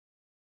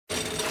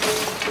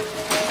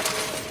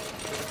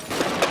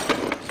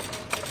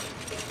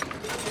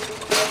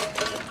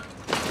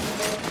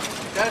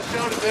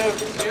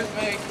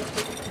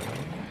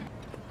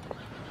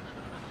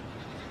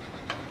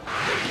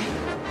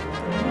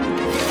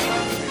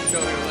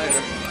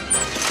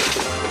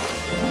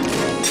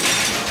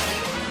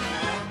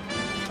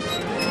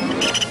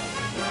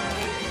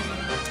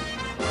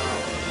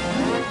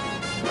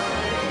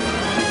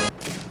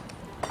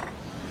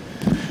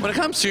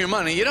comes to your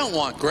money, you don't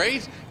want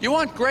great, you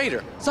want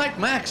greater. It's like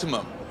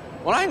maximum.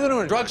 When I go to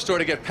a drugstore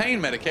to get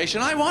pain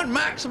medication, I want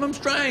maximum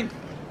strength.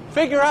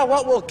 Figure out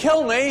what will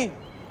kill me,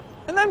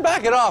 and then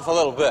back it off a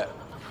little bit.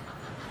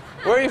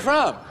 Where are you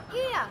from?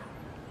 Here.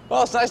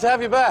 Well, it's nice to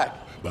have you back.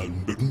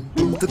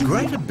 The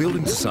Greater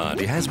Building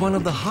Society has one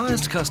of the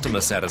highest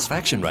customer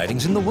satisfaction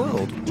ratings in the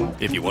world.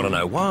 If you want to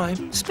know why,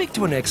 speak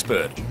to an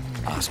expert.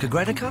 Ask a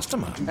Greater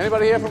customer.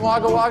 Anybody here from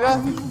Wagga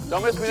Wagga?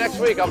 Don't miss me next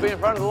week. I'll be in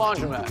front of the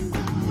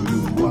laundromat.